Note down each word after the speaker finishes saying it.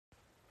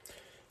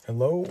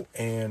Hello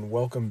and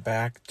welcome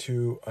back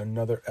to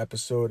another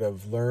episode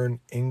of Learn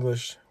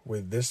English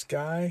with this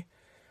guy.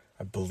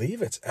 I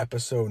believe it's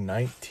episode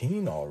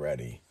 19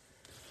 already.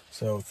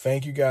 So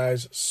thank you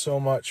guys so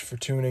much for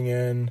tuning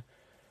in.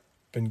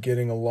 Been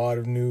getting a lot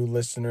of new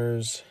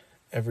listeners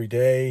every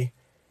day,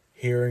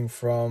 hearing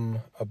from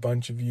a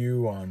bunch of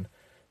you on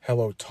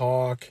Hello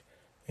Talk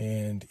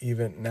and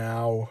even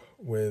now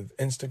with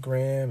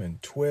Instagram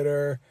and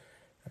Twitter.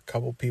 A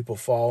couple people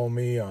follow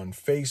me on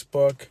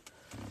Facebook.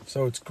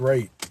 So it's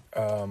great.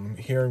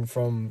 Hearing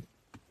from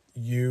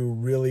you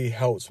really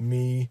helps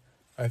me,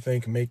 I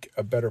think, make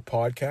a better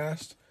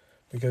podcast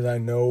because I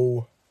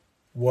know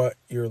what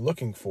you're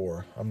looking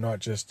for. I'm not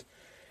just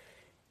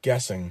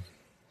guessing.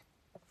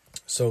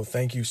 So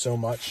thank you so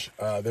much.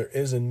 There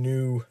is a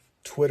new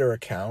Twitter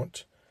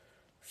account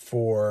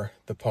for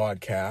the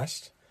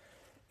podcast,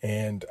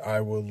 and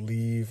I will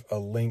leave a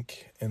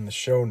link in the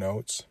show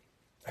notes.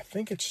 I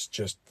think it's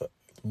just the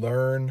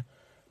learn_guy.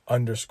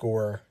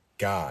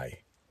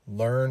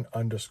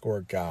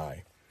 Learn_guy.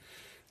 You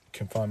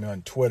can find me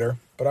on Twitter,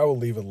 but I will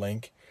leave a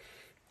link.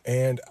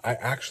 And I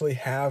actually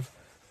have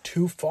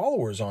 2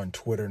 followers on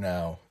Twitter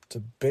now. It's a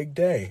big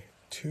day.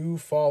 2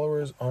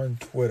 followers on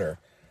Twitter.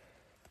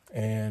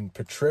 And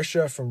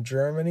Patricia from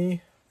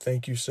Germany,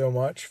 thank you so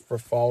much for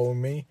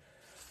following me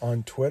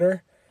on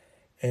Twitter.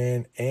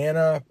 And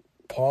Ana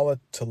Paula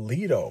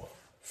Toledo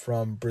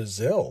from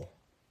Brazil,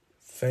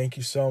 thank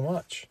you so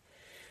much.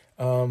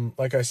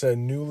 Like I said,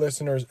 new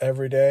listeners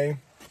every day.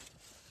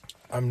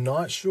 I'm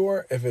not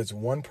sure if it's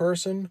one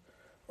person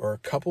or a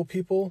couple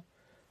people,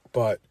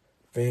 but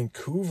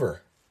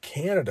Vancouver,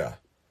 Canada.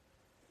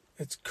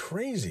 It's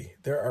crazy.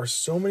 There are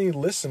so many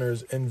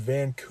listeners in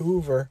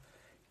Vancouver,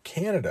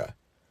 Canada.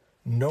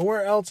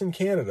 Nowhere else in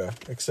Canada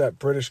except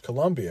British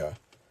Columbia.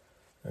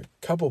 A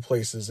couple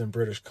places in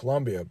British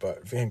Columbia,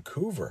 but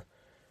Vancouver.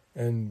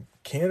 And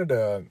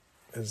Canada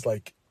is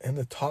like in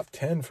the top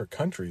 10 for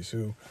countries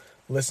who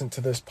listen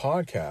to this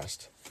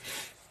podcast.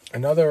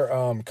 Another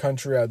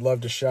country I'd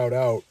love to shout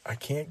out, I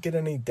can't get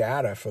any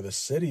data for the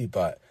city,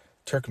 but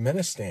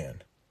Turkmenistan.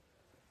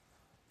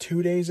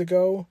 2 days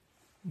ago,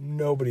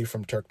 nobody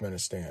from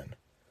Turkmenistan.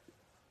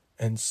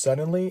 And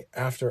suddenly,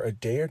 after a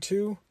day or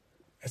two,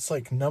 it's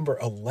like number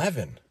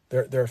 11.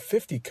 There are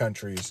 50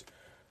 countries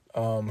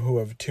who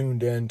have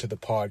tuned in to the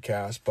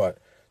podcast, but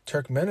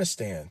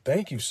Turkmenistan,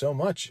 thank you so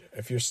much.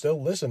 If you're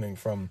still listening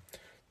from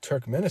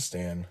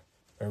Turkmenistan,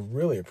 I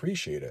really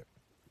appreciate it.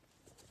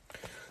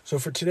 So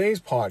for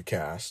today's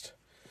podcast,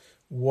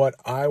 what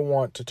I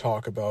want to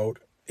talk about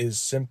is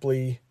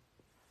simply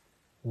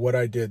what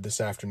I did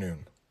this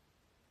afternoon.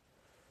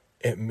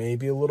 It may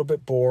be a little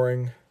bit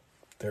boring.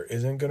 There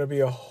isn't going to be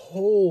a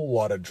whole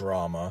lot of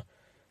drama.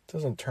 It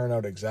doesn't turn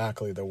out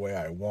exactly the way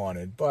I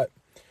wanted, but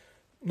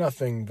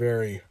nothing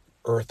very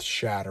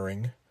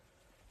earth-shattering,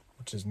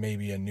 which is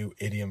maybe a new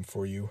idiom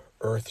for you,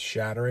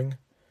 earth-shattering.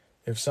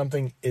 If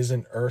something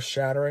isn't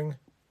earth-shattering,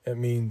 it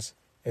means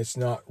it's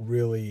not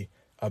really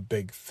a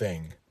big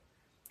thing.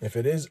 If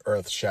it is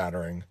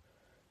earth-shattering,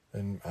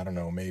 then I don't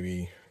know,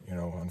 maybe,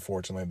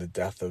 unfortunately the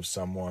death of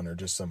someone or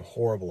just some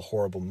horrible,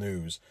 horrible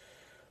news.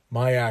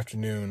 My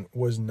afternoon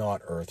was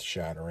not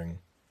earth-shattering.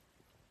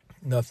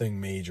 Nothing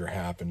major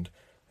happened.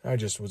 I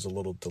just was a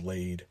little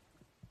delayed.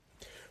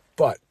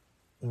 But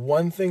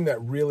one thing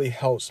that really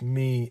helps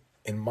me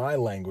in my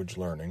language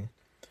learning,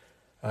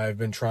 I've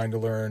been trying to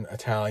learn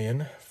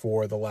Italian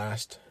for the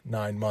last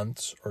 9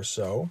 months or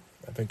so.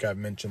 I think I've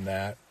mentioned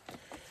that.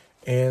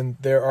 And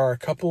there are a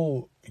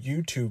couple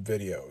YouTube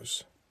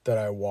videos that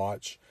I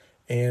watch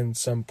and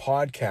some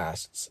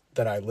podcasts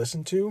that I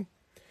listen to.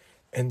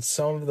 And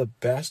some of the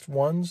best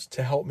ones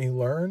to help me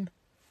learn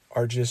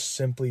are just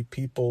simply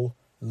people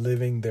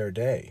living their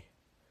day.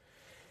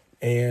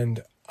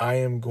 And I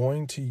am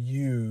going to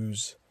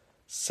use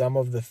some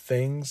of the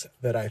things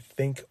that I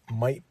think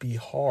might be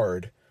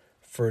hard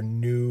for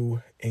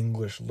new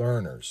English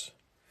learners.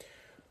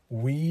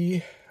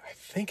 I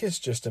think it's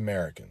just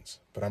Americans,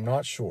 but I'm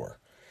not sure.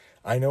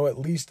 I know at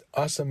least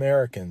us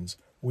Americans,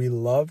 we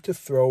love to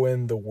throw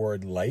in the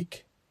word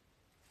like,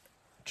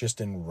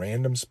 just in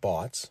random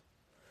spots.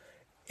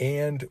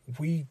 And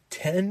we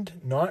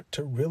tend not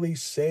to really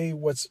say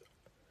what's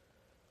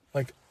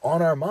like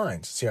on our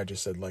minds. See, I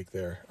just said like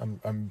there.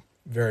 I'm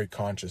very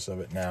conscious of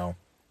it now.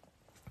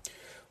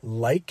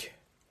 Like,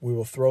 we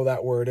will throw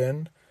that word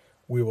in.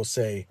 We will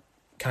say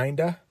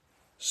kinda,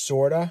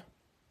 sorta,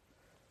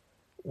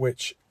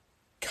 which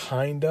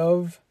kind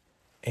of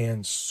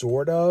and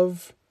sort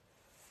of,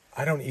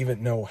 I don't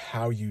even know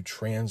how you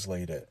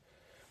translate it,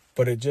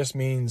 but it just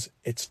means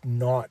it's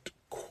not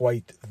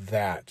quite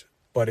that,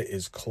 but it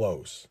is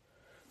close.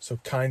 So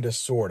kinda,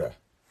 sorta,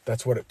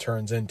 that's what it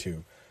turns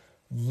into.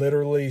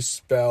 Literally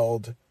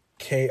spelled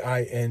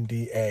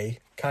Kinda,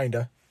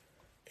 kinda,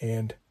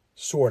 and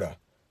sorta,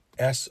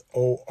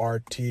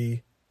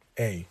 SORTA,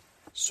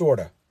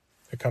 sorta.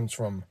 It comes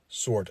from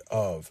sort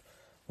of,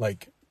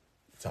 like,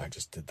 so I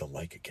just did the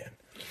like again.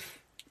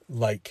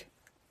 Like,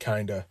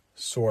 kinda,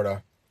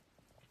 sorta.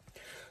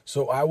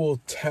 So I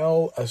will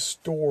tell a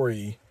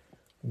story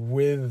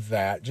with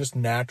that, just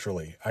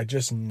naturally. I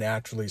just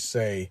naturally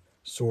say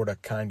sort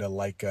of, kind of,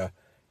 like a,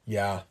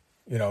 yeah,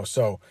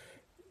 so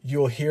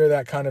you'll hear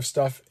that kind of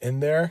stuff in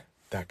there,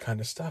 that kind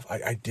of stuff.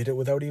 I did it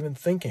without even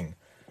thinking.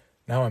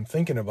 Now I'm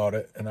thinking about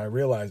it and I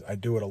realize I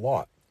do it a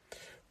lot.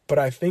 But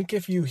I think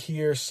if you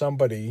hear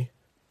somebody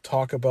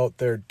talk about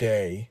their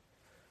day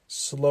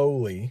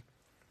slowly,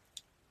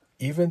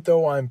 even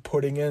though I'm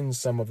putting in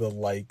some of the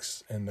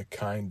likes and the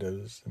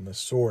kindas and the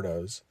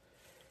sortas,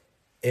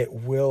 it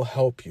will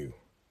help you.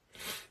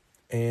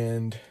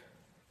 And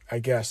I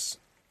guess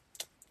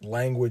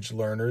language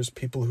learners,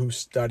 people who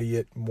study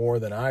it more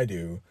than I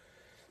do,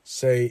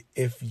 say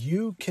if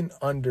you can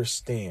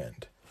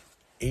understand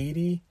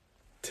 80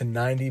 to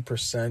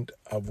 90%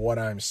 of what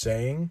I'm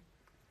saying,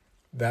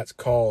 that's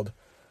called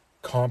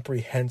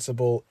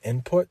comprehensible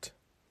input.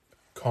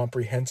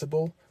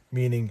 Comprehensible,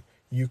 meaning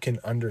you can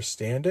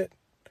understand it,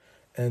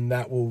 and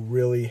that will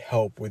really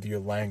help with your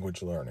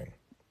language learning.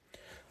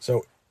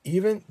 So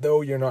even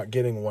though you're not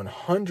getting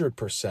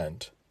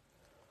 100%,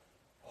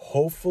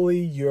 hopefully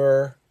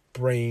your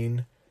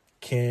brain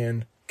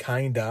can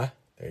kinda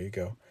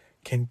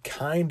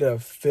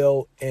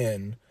fill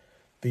in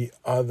the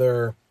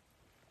other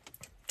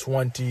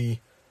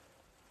 20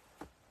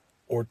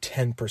 or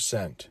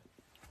 10%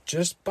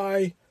 just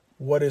by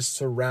what is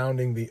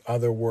surrounding the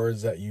other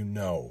words that you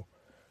know,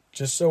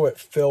 just so it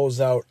fills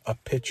out a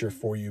picture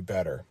for you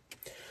better.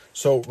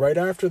 So right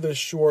after this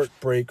short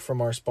break from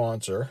our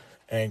sponsor,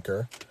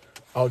 Anchor,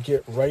 I'll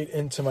get right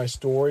into my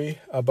story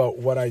about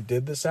what I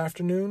did this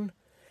afternoon,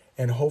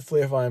 and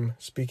hopefully if I'm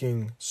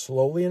speaking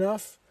slowly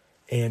enough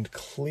and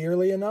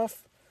clearly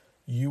enough,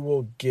 you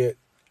will get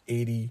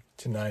 80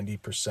 to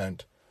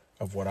 90%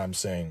 of what I'm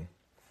saying.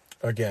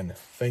 Again,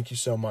 thank you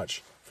so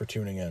much for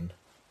tuning in.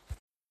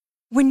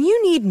 When you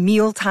need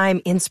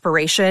mealtime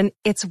inspiration,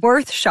 it's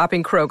worth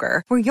shopping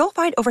Kroger, where you'll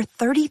find over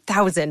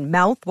 30,000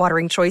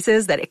 mouth-watering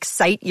choices that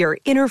excite your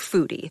inner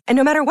foodie. And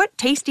no matter what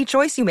tasty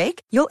choice you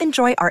make, you'll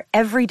enjoy our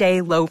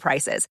everyday low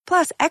prices,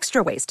 plus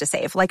extra ways to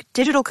save, like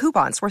digital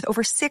coupons worth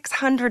over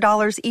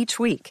 $600 each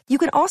week. You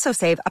can also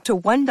save up to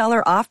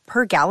 $1 off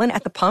per gallon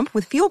at the pump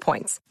with fuel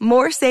points.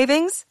 More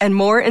savings and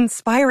more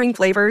inspiring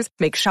flavors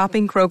make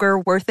shopping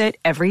Kroger worth it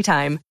every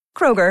time.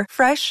 Kroger,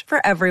 fresh for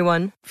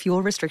everyone.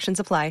 Fuel restrictions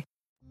apply.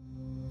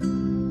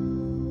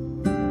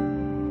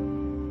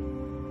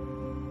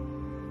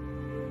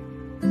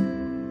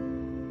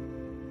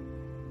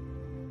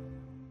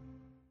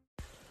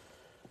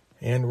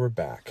 And we're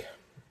back.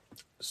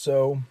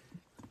 So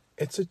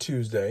it's a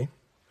Tuesday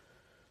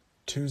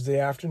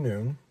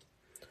afternoon.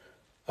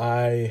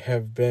 I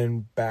have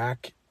been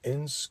back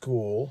in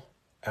school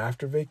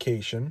after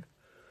vacation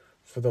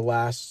for the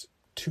last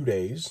 2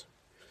 days,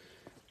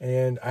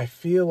 and I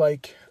feel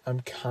like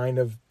I'm kind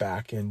of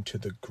back into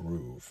the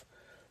groove,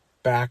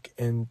 back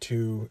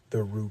into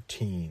the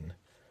routine.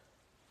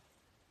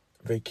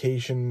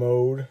 Vacation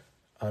mode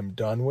I'm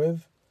done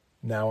with.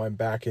 Now I'm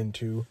back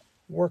into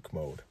work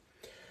mode.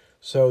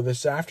 So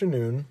this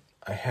afternoon,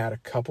 I had a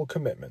couple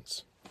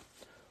commitments.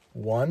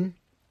 One,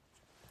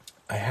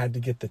 I had to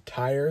get the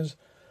tires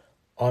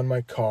on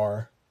my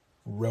car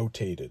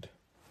rotated.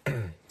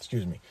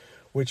 Excuse me.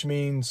 Which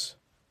means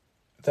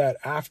that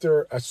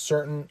after a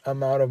certain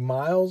amount of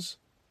miles,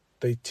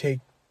 they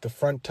take the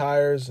front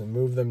tires and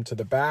move them to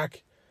the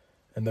back,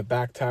 and the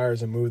back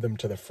tires and move them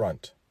to the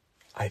front.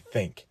 I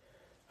think.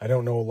 I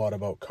don't know a lot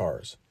about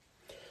cars.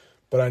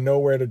 But I know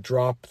where to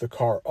drop the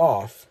car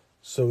off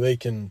so they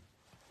can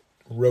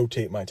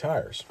rotate my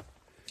tires.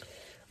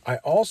 I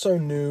also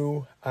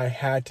knew I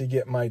had to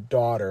get my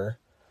daughter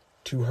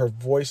to her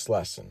voice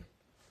lesson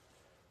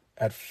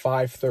at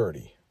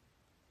 5:30,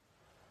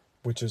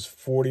 which is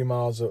 40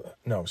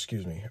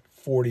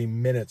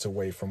 minutes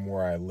away from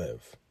where I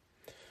live.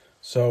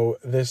 So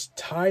this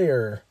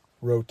tire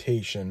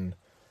rotation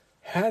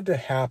had to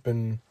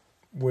happen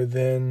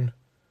within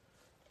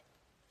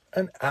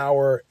an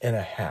hour and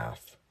a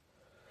half,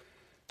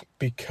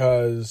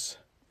 because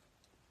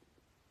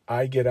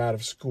I get out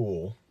of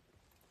school,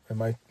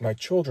 and my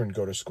children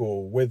go to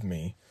school with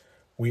me.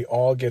 We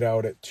all get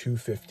out at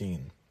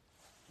 2:15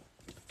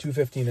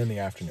 in the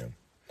afternoon.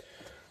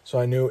 So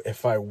I knew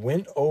if I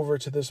went over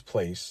to this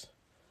place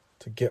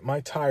to get my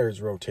tires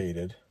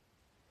rotated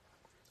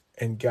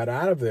and got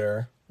out of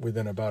there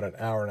within about an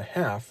hour and a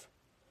half,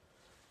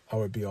 I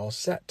would be all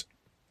set.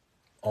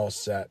 All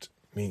set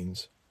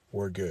means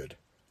we're good.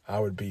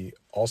 I would be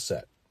all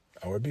set.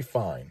 I would be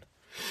fine.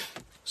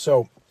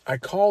 So I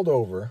called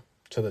over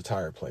to the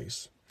tire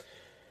place.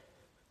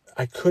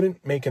 I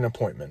couldn't make an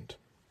appointment.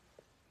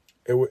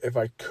 If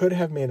I could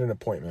have made an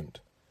appointment,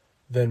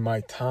 then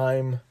my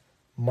time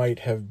might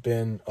have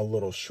been a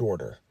little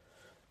shorter.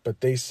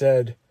 But they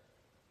said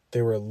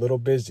they were a little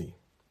busy,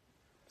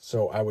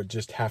 so I would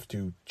just have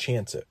to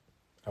chance it.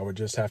 I would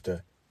just have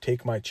to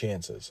take my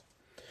chances.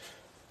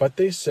 But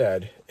they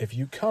said, if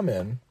you come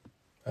in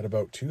at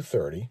about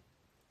 2:30,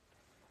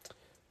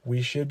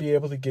 we should be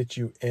able to get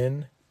you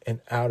in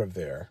and out of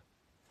there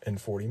in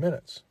 40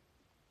 minutes.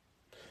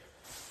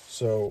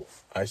 So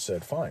I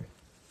said, fine,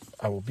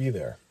 I will be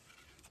there.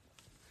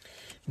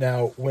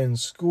 Now, when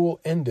school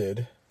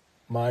ended,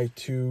 my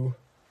two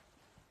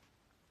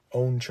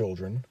own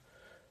children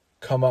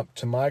come up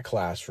to my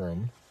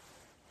classroom,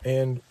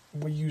 and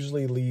we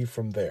usually leave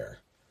from there.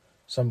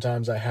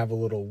 Sometimes I have a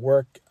little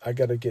work I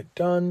got to get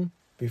done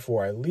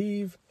before I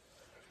leave,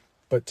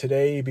 but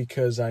today,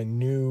 because I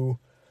knew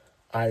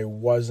I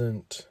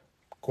wasn't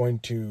going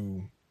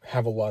to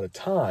have a lot of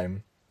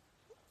time,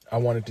 I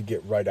wanted to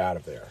get right out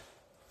of there.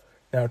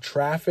 Now,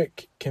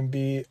 traffic can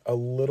be a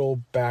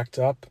little backed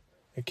up.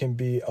 It can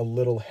be a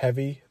little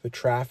heavy, the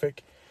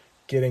traffic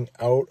getting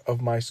out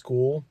of my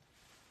school,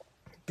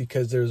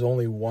 because there's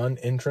only one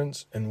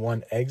entrance and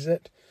one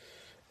exit.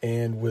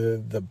 And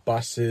with the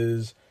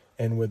buses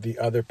and with the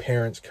other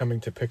parents coming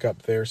to pick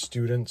up their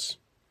students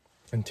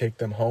and take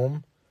them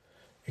home,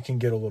 it can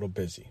get a little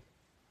busy.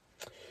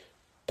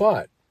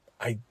 But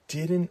I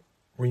didn't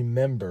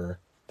remember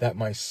that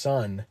my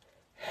son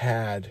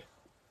had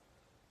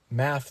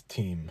math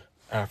team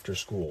after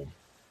school.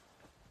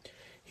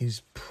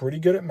 He's pretty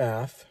good at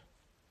math.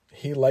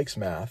 He likes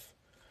math.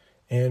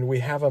 And we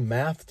have a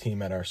math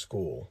team at our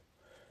school,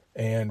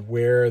 and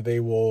where they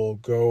will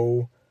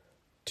go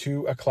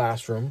to a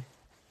classroom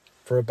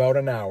for about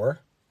an hour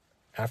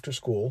after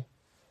school,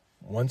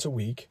 once a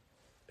week,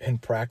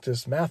 and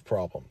practice math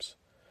problems.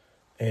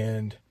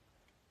 And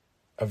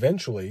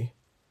eventually,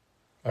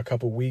 a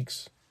couple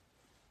weeks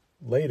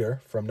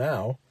later from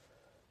now,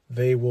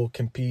 they will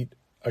compete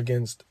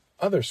against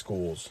other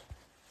schools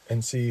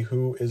and see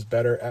who is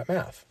better at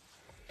math.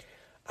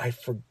 I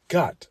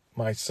forgot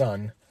my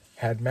son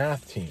had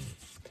math team.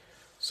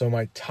 So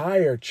my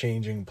tire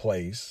changing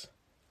place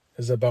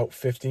is about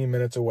 15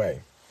 minutes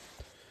away.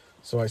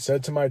 So I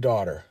said to my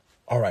daughter,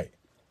 all right,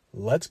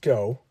 let's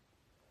go.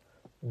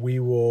 We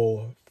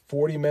will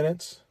 40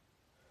 minutes.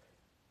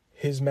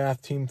 His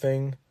math team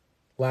thing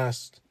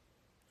lasts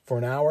for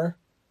an hour.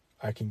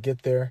 I can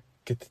get there,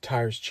 get the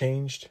tires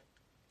changed,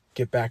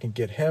 get back and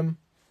get him.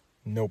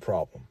 No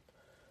problem.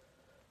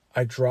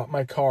 I drop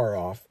my car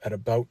off at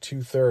about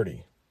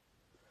 2:30.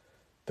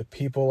 The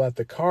people at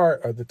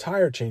the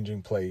tire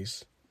changing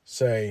place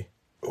say,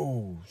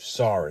 "Oh,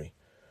 sorry.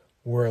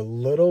 We're a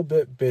little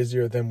bit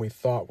busier than we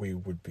thought we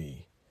would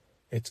be.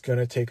 It's going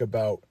to take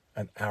about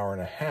an hour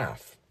and a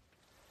half."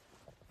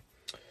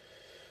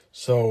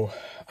 So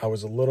I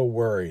was a little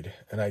worried,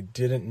 and I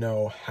didn't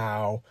know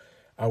how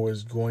I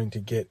was going to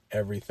get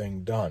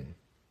everything done.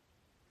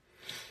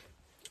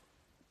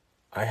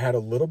 I had a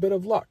little bit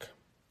of luck,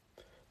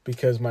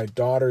 because my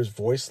daughter's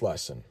voice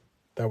lesson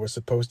that was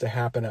supposed to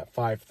happen at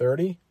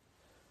 5:30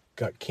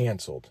 got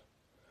canceled.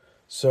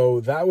 So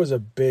that was a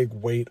big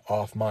weight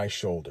off my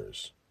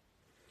shoulders.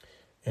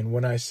 And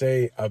when I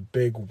say a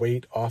big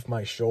weight off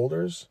my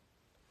shoulders,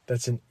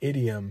 that's an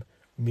idiom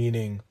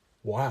meaning,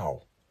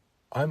 wow,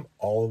 I'm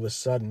all of a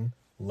sudden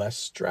less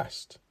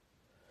stressed.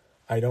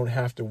 I don't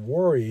have to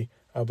worry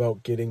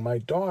about getting my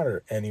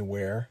daughter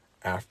anywhere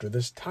after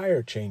this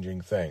tire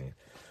changing thing.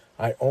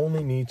 I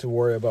only need to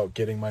worry about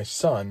getting my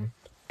son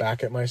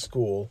back at my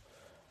school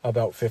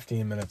about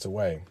 15 minutes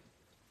away.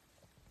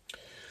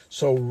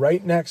 So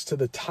right next to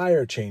the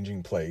tire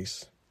changing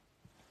place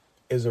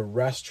is a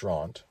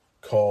restaurant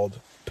called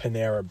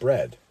Panera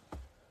Bread.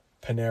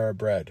 Panera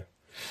Bread.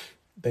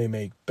 They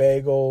make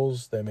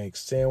bagels, they make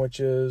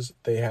sandwiches,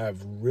 they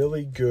have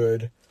really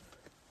good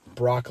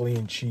broccoli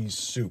and cheese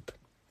soup.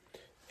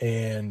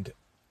 And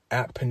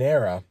at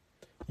Panera,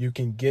 you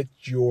can get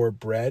your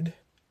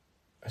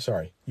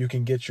you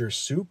can get your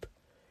soup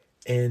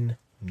in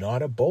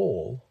not a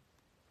bowl,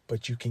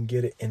 but you can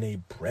get it in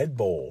a bread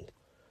bowl.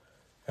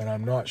 And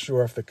I'm not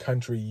sure if the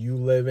country you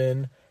live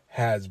in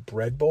has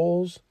bread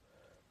bowls,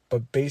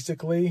 but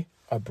basically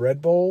a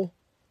bread bowl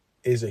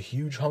is a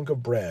huge hunk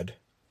of bread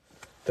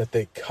that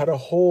they cut a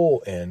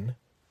hole in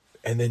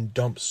and then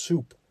dump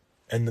soup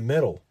in the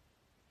middle.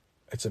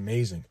 It's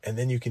amazing. And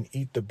then you can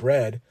eat the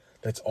bread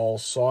that's all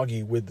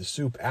soggy with the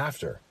soup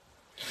after.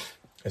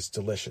 It's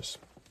delicious.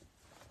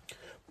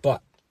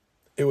 But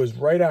it was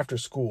right after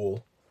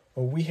school.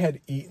 We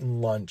had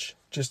eaten lunch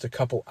just a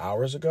couple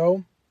hours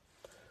ago.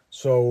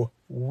 So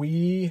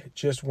we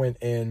just went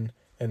in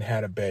and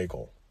had a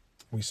bagel.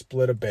 We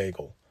split a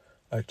bagel,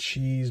 a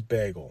cheese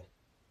bagel,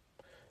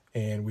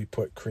 and we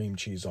put cream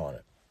cheese on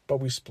it. But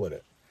we split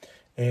it.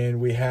 And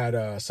we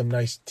had some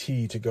nice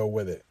tea to go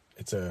with it.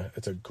 It's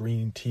a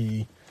green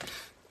tea,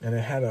 and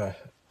it had a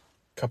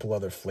couple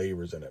other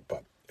flavors in it,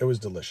 but it was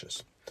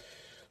delicious.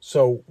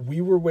 So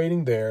we were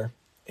waiting there,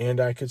 and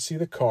I could see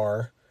the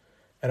car,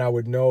 and I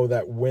would know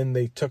that when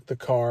they took the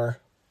car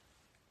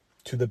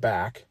to the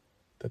back,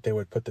 that they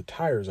would put the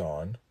tires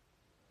on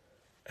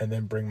and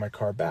then bring my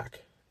car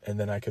back, and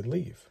then I could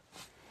leave.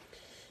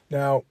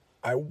 Now,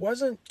 I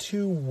wasn't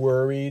too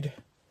worried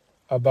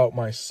about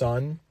my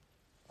son,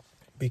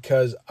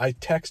 because I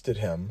texted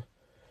him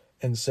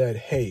and said,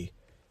 hey,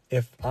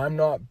 if I'm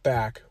not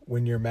back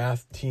when your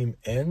math team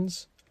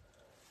ends,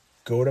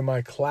 go to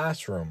my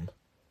classroom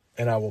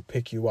and I will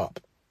pick you up.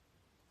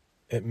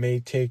 It may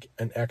take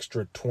an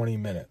extra 20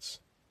 minutes.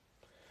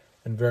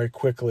 And very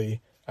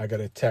quickly, I got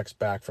a text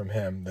back from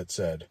him that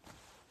said,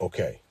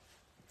 okay,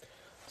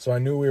 So I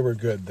knew we were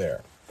good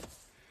there.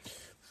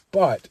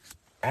 But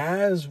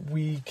as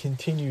we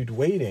continued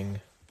waiting,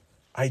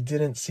 I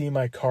didn't see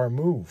my car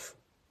move.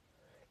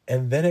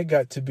 And then it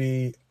got to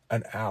be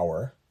an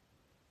hour,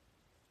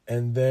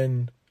 and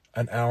then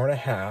an hour and a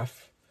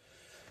half.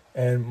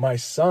 And my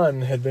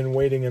son had been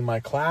waiting in my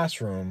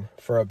classroom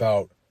for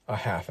about a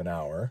half an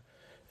hour.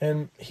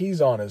 And he's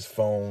on his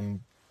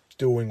phone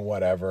doing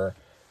whatever.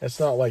 It's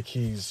not like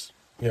he's,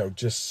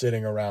 just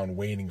sitting around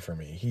waiting for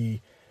me.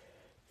 He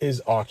is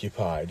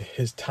occupied.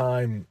 His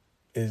time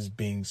is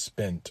being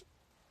spent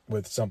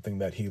with something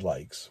that he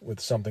likes, with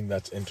something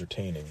that's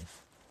entertaining.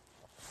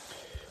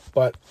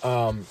 But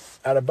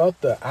at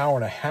about the hour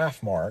and a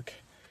half mark,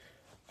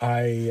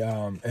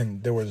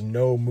 and there was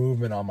no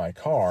movement on my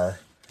car,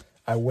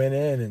 I went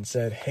in and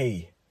said,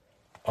 hey,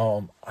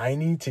 I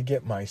need to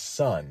get my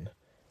son.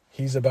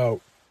 He's about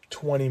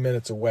 20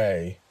 minutes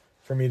away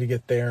for me to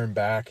get there and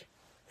back.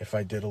 If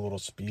I did a little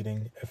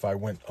speeding, if I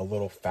went a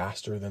little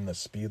faster than the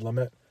speed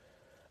limit,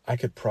 I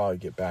could probably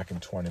get back in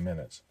 20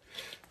 minutes.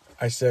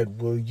 I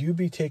said, will you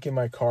be taking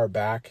my car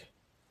back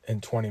in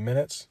 20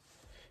 minutes?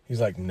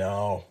 He's like,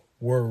 no,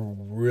 we're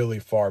really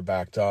far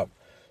backed up.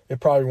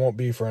 It probably won't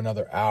be for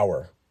another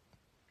hour.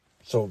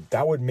 So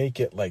that would make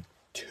it like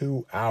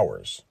 2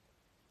 hours.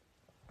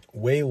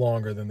 Way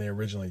longer than they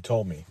originally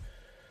told me.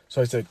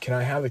 So I said, can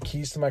I have the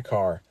keys to my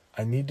car?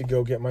 I need to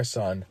go get my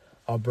son.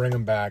 I'll bring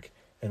him back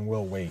and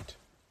we'll wait.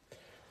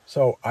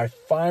 So I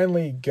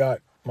finally got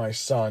my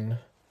son,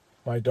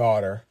 my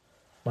daughter,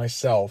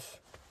 myself,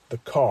 the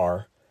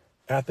car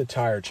at the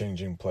tire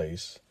changing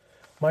place.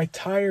 My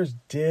tires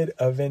did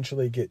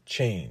eventually get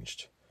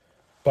changed.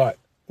 But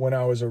when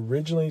I was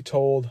originally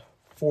told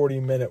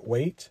 40-minute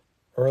wait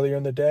earlier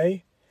in the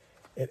day,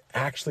 it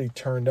actually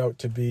turned out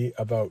to be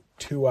about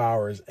 2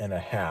 hours and a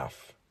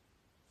half.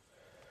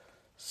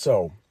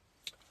 So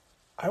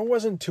I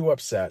wasn't too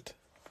upset.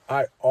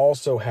 I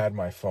also had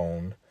my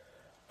phone.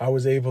 I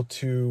was able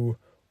to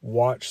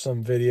watch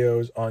some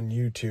videos on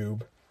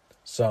YouTube,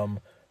 some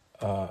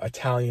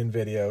Italian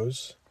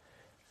videos,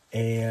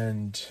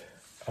 and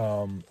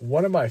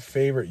one of my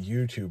favorite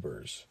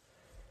YouTubers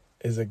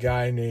is a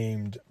guy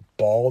named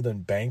Bald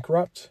and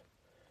Bankrupt.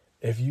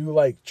 If you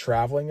like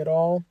traveling at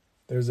all,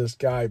 there's this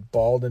guy,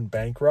 Bald and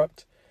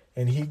Bankrupt,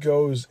 and he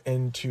goes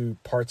into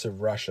parts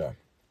of Russia.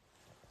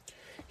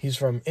 He's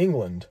from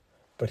England,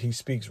 but he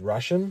speaks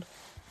Russian,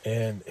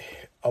 and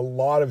a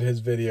lot of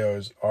his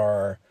videos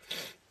are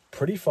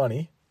pretty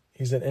funny.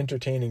 He's an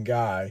entertaining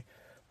guy,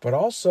 but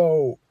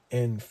also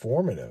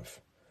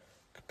informative.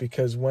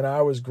 Because when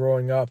I was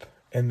growing up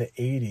in the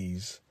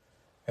 80s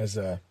as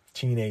a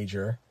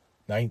teenager,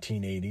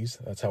 1980s,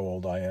 that's how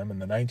old I am, in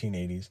the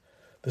 1980s,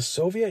 the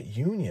Soviet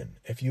Union,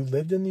 if you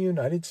lived in the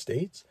United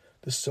States,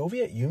 the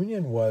Soviet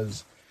Union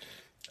was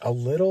a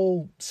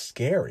little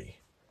scary.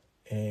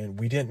 And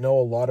we didn't know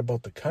a lot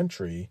about the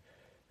country.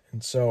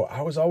 And so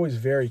I was always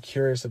very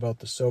curious about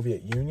the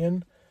Soviet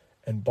Union.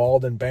 And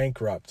Bald and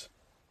Bankrupt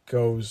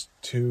goes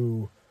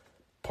to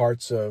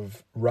parts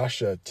of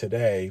Russia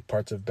today,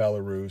 parts of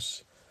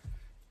Belarus,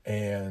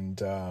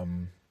 and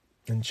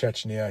in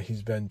Chechnya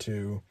he's been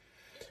to,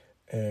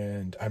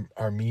 and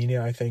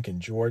Armenia, I think,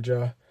 and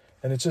Georgia.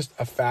 And it's just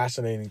a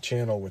fascinating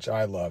channel, which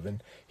I love.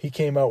 And he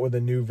came out with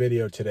a new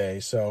video today.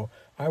 So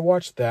I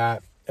watched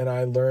that, and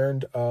I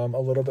learned a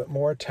little bit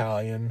more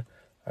Italian.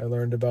 I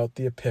learned about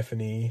the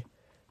Epiphany,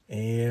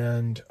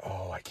 and,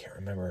 I can't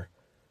remember.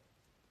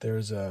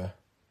 There's a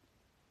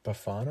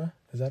Befana?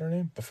 Is that her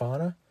name?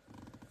 Befana?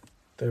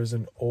 There's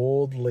an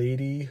old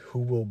lady who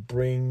will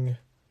bring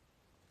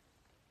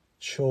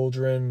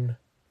children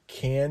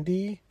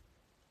candy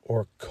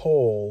or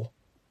coal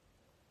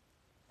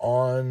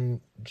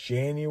on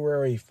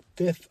January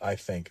 5th, I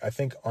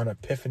think on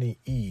Epiphany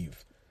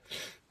Eve,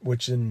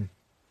 which in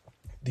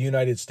the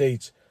United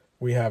States,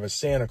 we have a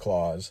Santa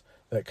Claus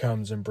that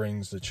comes and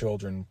brings the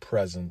children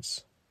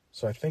presents.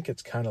 So I think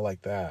it's kind of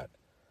like that.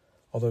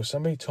 Although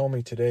somebody told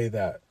me today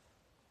that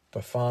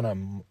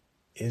Befana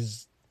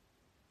is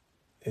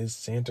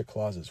Santa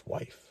Claus's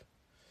wife.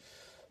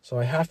 So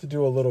I have to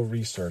do a little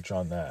research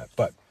on that.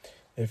 But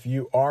if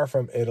you are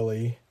from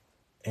Italy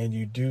and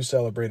you do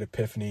celebrate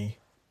Epiphany,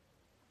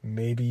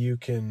 maybe you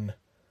can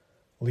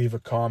leave a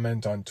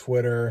comment on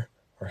Twitter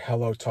or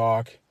Hello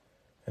Talk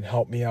and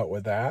help me out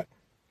with that.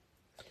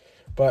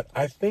 But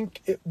I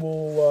think it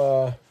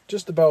will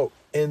just about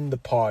end the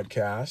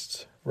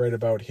podcast right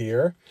about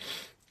here.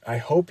 I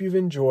hope you've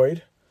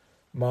enjoyed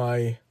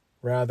my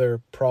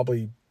rather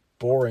probably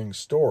boring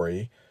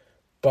story,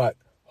 but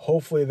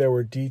hopefully there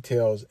were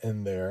details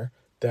in there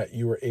that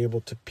you were able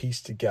to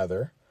piece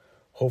together.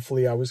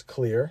 Hopefully I was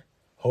clear.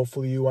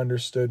 Hopefully you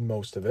understood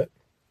most of it.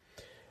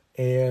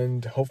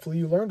 And hopefully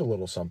you learned a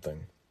little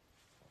something.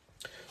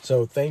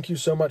 So thank you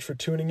so much for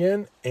tuning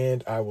in,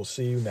 and I will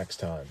see you next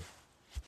time.